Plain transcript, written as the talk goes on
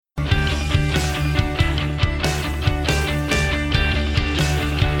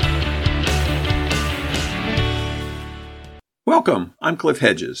Welcome. I'm Cliff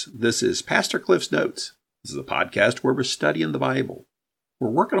Hedges. This is Pastor Cliff's Notes. This is a podcast where we're studying the Bible. We're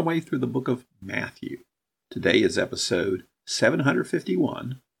working our way through the book of Matthew. Today is episode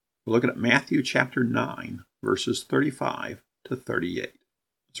 751. We're looking at Matthew chapter 9, verses 35 to 38.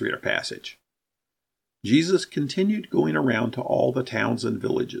 Let's read our passage. Jesus continued going around to all the towns and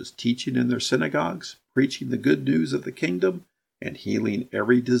villages, teaching in their synagogues, preaching the good news of the kingdom, and healing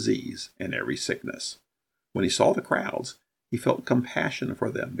every disease and every sickness. When he saw the crowds, he felt compassion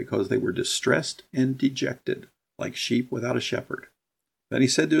for them because they were distressed and dejected, like sheep without a shepherd. Then he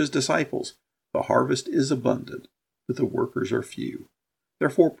said to his disciples, "The harvest is abundant, but the workers are few.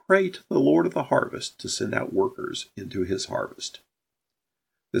 Therefore pray to the Lord of the harvest to send out workers into his harvest."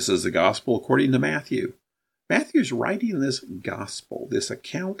 This is the gospel according to Matthew. Matthew's writing this gospel, this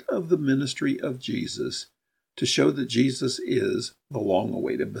account of the ministry of Jesus, to show that Jesus is the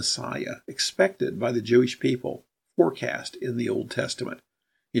long-awaited Messiah, expected by the Jewish people, forecast in the Old Testament.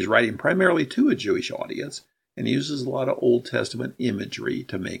 He's writing primarily to a Jewish audience and uses a lot of Old Testament imagery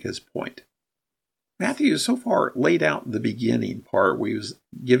to make his point. Matthew has so far laid out the beginning part where he was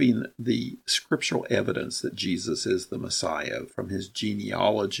giving the scriptural evidence that Jesus is the Messiah, from his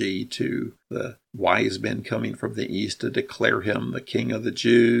genealogy to the wise men coming from the east to declare him the King of the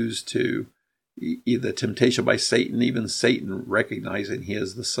Jews, to the temptation by Satan, even Satan recognizing he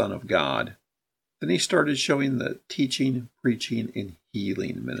is the Son of God. Then he started showing the teaching, preaching, and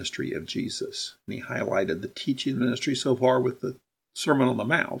healing ministry of Jesus. And he highlighted the teaching ministry so far with the Sermon on the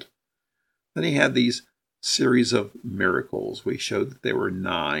Mount. Then he had these series of miracles. We showed that there were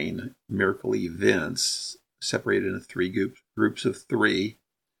 9 miracle events separated into 3 groups of 3.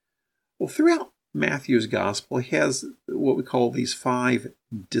 Well, throughout Matthew's gospel, he has what we call these 5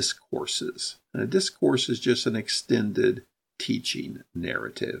 discourses. And a discourse is just an extended teaching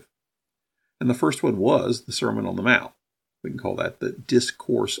narrative. And the first one was the Sermon on the Mount. We can call that the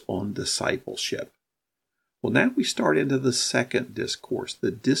discourse on discipleship. Well, now we start into the second discourse,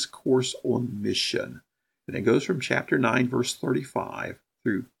 the discourse on mission. And it goes from chapter 9, verse 35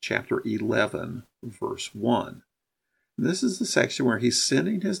 through chapter 11, verse 1. And this is the section where he's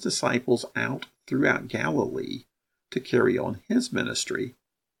sending his disciples out throughout Galilee to carry on his ministry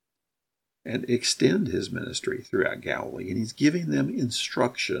and extend his ministry throughout Galilee. And he's giving them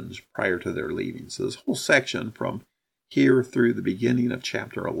instructions prior to their leaving. So this whole section from here through the beginning of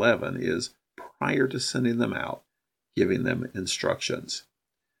chapter 11 is prior to sending them out, giving them instructions.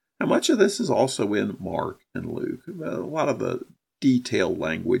 Now, much of this is also in Mark and Luke. A lot of the detailed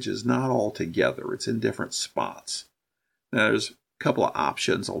language is not all together. It's in different spots. Now, there's a couple of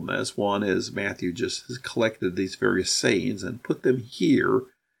options on this. One is Matthew just has collected these various sayings and put them here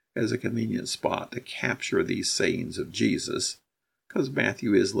as a convenient spot to capture these sayings of Jesus, because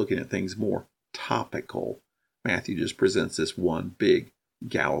Matthew is looking at things more topical. Matthew just presents this one big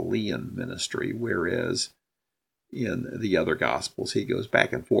Galilean ministry, whereas in the other Gospels, he goes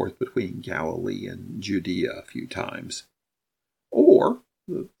back and forth between Galilee and Judea a few times. Or,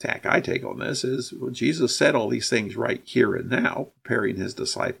 the tack I take on this is, well, Jesus said all these things right here and now, preparing his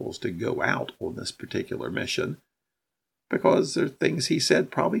disciples to go out on this particular mission, because there are things he said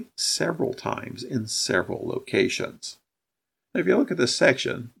probably several times in several locations. Now, if you look at this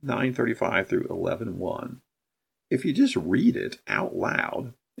section, 9:35 through 11:1, if you just read it out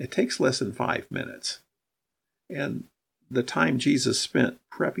loud, it takes less than 5 minutes. And the time Jesus spent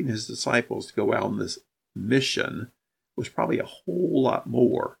prepping his disciples to go out on this mission was probably a whole lot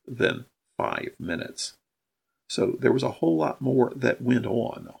more than 5 minutes. So there was a whole lot more that went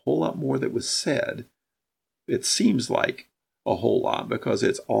on, a whole lot more that was said. It seems like a whole lot because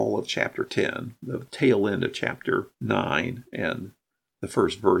it's all of chapter 10, the tail end of chapter 9, and the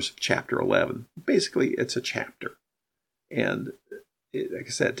first verse of chapter 11. Basically, it's a chapter. And like I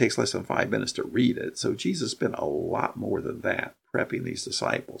said, it takes less than 5 minutes to read it. So Jesus spent a lot more than that prepping these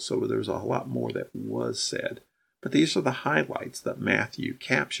disciples. So there's a lot more that was said. But these are the highlights that Matthew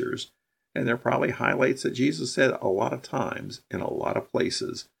captures. And they're probably highlights that Jesus said a lot of times in a lot of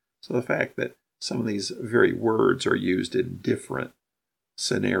places. So the fact that some of these very words are used in different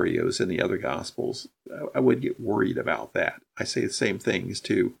scenarios in the other Gospels, I would get worried about that. I say the same things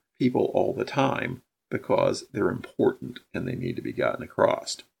to people all the time because they're important and they need to be gotten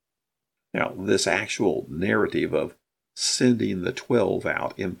across. Now, this actual narrative of sending the 12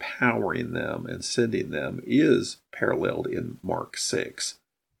 out, empowering them and sending them is paralleled in Mark 6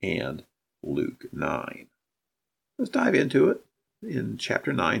 and Luke 9. Let's dive into it in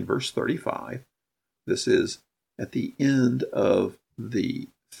chapter 9, verse 35. This is at the end of the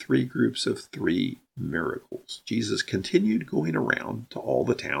 3 groups of 3 miracles. Jesus continued going around to all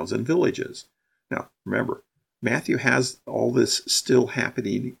the towns and villages. Now, remember, Matthew has all this still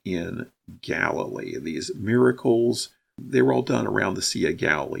happening in Galilee. These miracles, they were all done around the Sea of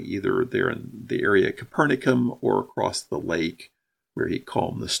Galilee. Either they're in the area of Capernaum or across the lake, where he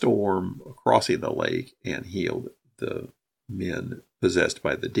calmed the storm, crossing the lake, and healed the men possessed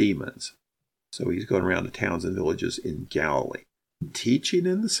by the demons. So he's going around the towns and villages in Galilee, teaching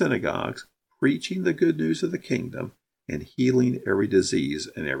in the synagogues, preaching the good news of the kingdom, and healing every disease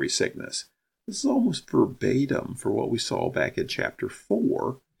and every sickness. This is almost verbatim for what we saw back in chapter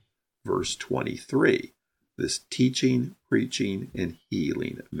 4, verse 23. This teaching, preaching, and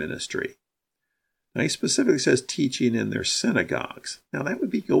healing ministry. Now he specifically says teaching in their synagogues. Now that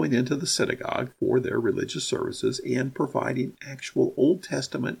would be going into the synagogue for their religious services and providing actual Old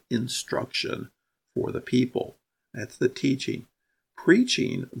Testament instruction for the people. That's the teaching.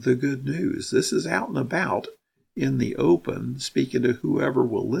 Preaching the good news. This is out and about in the open, speaking to whoever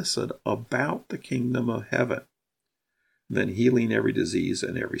will listen about the kingdom of heaven. Then healing every disease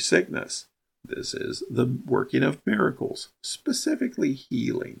and every sickness. This is the working of miracles, specifically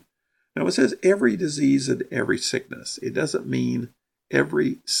healing. Now it says every disease and every sickness. It doesn't mean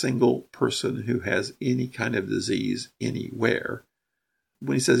every single person who has any kind of disease anywhere.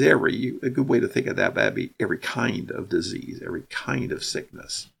 When he says every, a good way to think of that would be every kind of disease, every kind of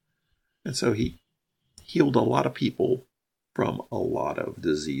sickness. And so he healed a lot of people from a lot of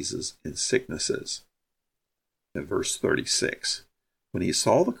diseases and sicknesses. In verse 36, when he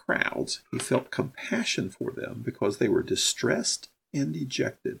saw the crowds, he felt compassion for them because they were distressed and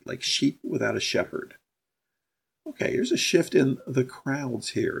dejected, like sheep without a shepherd. Okay, here's a shift in the crowds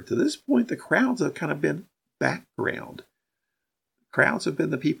here. To this point, the crowds have kind of been background. Crowds have been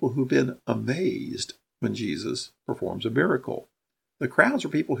the people who've been amazed when Jesus performs a miracle. The crowds are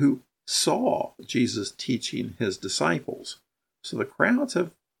people who saw Jesus teaching his disciples. So the crowds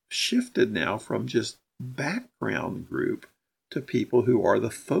have shifted now from just background group to people who are the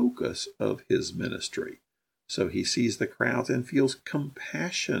focus of his ministry. So he sees the crowds and feels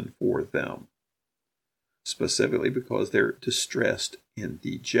compassion for them, specifically because they're distressed and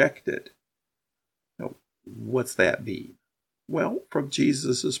dejected. Now, what's that mean? Well, from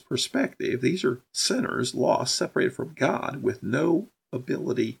Jesus' perspective, these are sinners, lost, separated from God, with no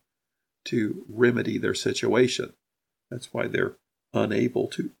ability to remedy their situation. That's why they're unable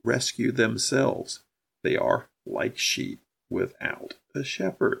to rescue themselves. They are like sheep without a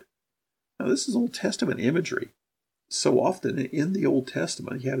shepherd. Now, this is Old Testament imagery. So often in the Old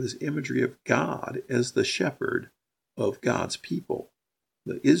Testament, you have this imagery of God as the shepherd of God's people.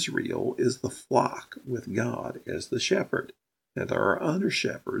 The Israel is the flock with God as the shepherd. Now, there are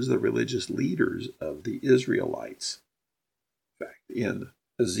under-shepherds, the religious leaders of the Israelites. In fact, in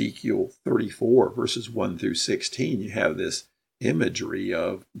Ezekiel 34, verses 1 through 16, you have this imagery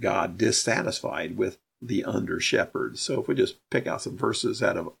of God dissatisfied with the under-shepherds. So if we just pick out some verses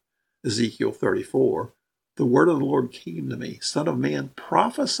out of Ezekiel 34, the word of the Lord came to me, Son of man,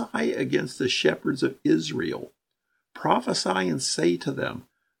 prophesy against the shepherds of Israel. Prophesy and say to them,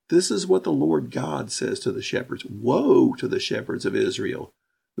 this is what the Lord God says to the shepherds. Woe to the shepherds of Israel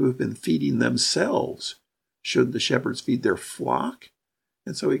who have been feeding themselves. Should the shepherds feed their flock?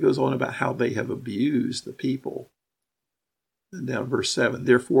 And so he goes on about how they have abused the people. And down verse 7,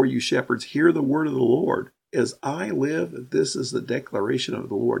 therefore you shepherds, hear the word of the Lord. As I live, this is the declaration of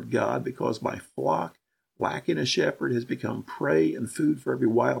the Lord God, because my flock, lacking a shepherd, has become prey and food for every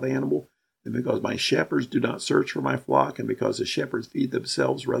wild animal. And because my shepherds do not search for my flock, and because the shepherds feed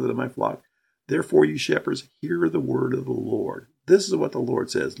themselves rather than my flock, therefore you shepherds, hear the word of the Lord. This is what the Lord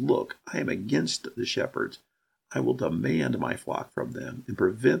says. Look, I am against the shepherds. I will demand my flock from them and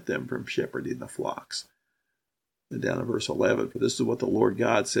prevent them from shepherding the flocks. And down in verse 11, for this is what the Lord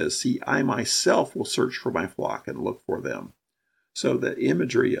God says. See, I myself will search for my flock and look for them. So the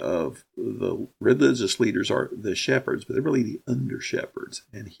imagery of the religious leaders are the shepherds, but they're really the under-shepherds.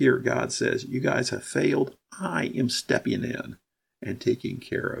 And here God says, you guys have failed. I am stepping in and taking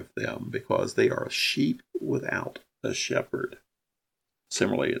care of them because they are sheep without a shepherd.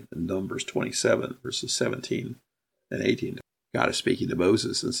 Similarly, in Numbers 27, verses 17 and 18, God is speaking to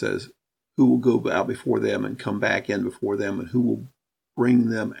Moses and says, who will go out before them and come back in before them, and who will bring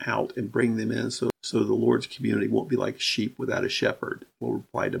them out and bring them in so the Lord's community won't be like sheep without a shepherd. Will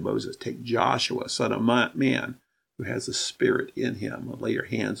reply to Moses, take Joshua, son of man, who has the Spirit in him, and lay your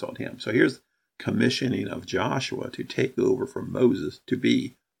hands on him. So here's commissioning of Joshua to take over from Moses to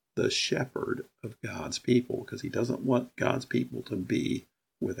be the shepherd of God's people, because he doesn't want God's people to be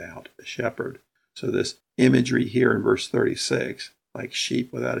without a shepherd. So this imagery here in verse 36, like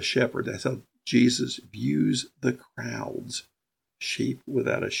sheep without a shepherd, that's how Jesus views the crowds, sheep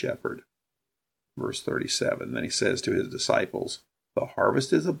without a shepherd. verse 37. Then he says to his disciples, "The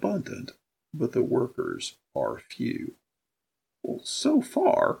harvest is abundant, but the workers are few." Well, so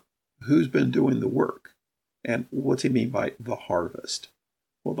far, who's been doing the work? And what's he mean by the harvest?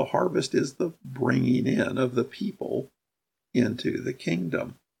 Well, the harvest is the bringing in of the people into the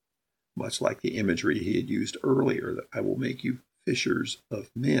kingdom. Much like the imagery he had used earlier, that I will make you fishers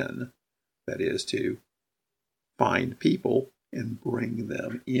of men. That is, to find people and bring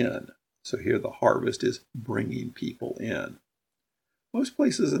them in. So here the harvest is bringing people in. Most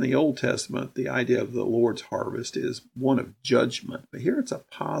places in the Old Testament, the idea of the Lord's harvest is one of judgment. But here it's a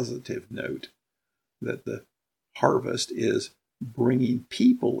positive note that the harvest is bringing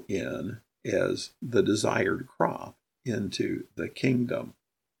people in as the desired crop into the kingdom.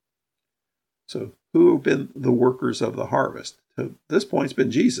 So who have been the workers of the harvest? To this point, it's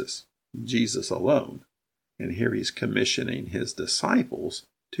been Jesus alone. And here he's commissioning his disciples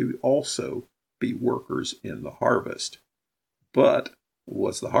to also be workers in the harvest. But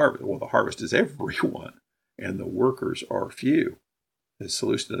what's the harvest? Well, the harvest is everyone, and the workers are few. The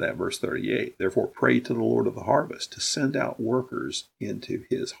solution to that, verse 38, "Therefore pray to the Lord of the harvest to send out workers into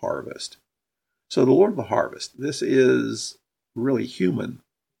his harvest." So the Lord of the harvest, this is really human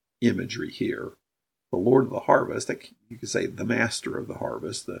imagery here. The Lord of the harvest, you could say the master of the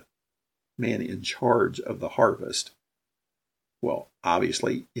harvest, the man in charge of the harvest. Well,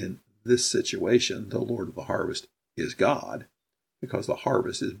 obviously, in this situation, the Lord of the harvest is God, because the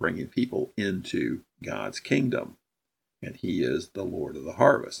harvest is bringing people into God's kingdom. And he is the Lord of the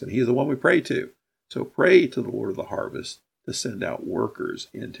harvest, and he is the one we pray to. So pray to the Lord of the harvest to send out workers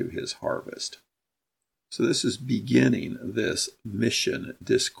into his harvest. So this is beginning this mission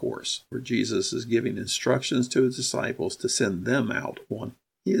discourse, where Jesus is giving instructions to his disciples to send them out on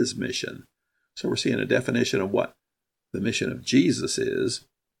his mission. So we're seeing a definition of what the mission of Jesus is,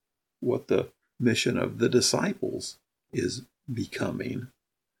 what the mission of the disciples is becoming,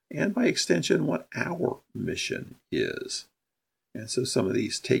 and by extension, what our mission is. And so some of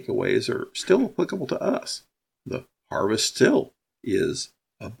these takeaways are still applicable to us. The harvest still is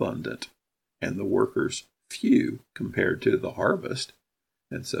abundant, and the workers few compared to the harvest.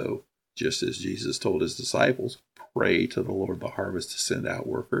 And so, just as Jesus told his disciples, pray to the Lord of the harvest to send out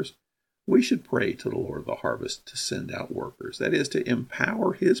workers, we should pray to the Lord of the harvest to send out workers. That is, to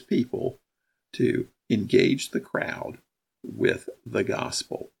empower his people to engage the crowd with the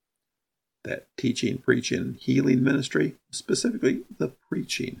gospel. That teaching, preaching, healing ministry, specifically the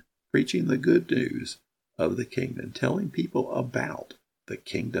preaching the good news of the kingdom, telling people about the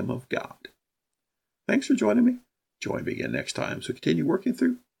kingdom of God. Thanks for joining me. Join me again next time as we continue working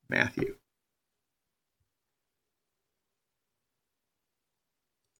through Matthew.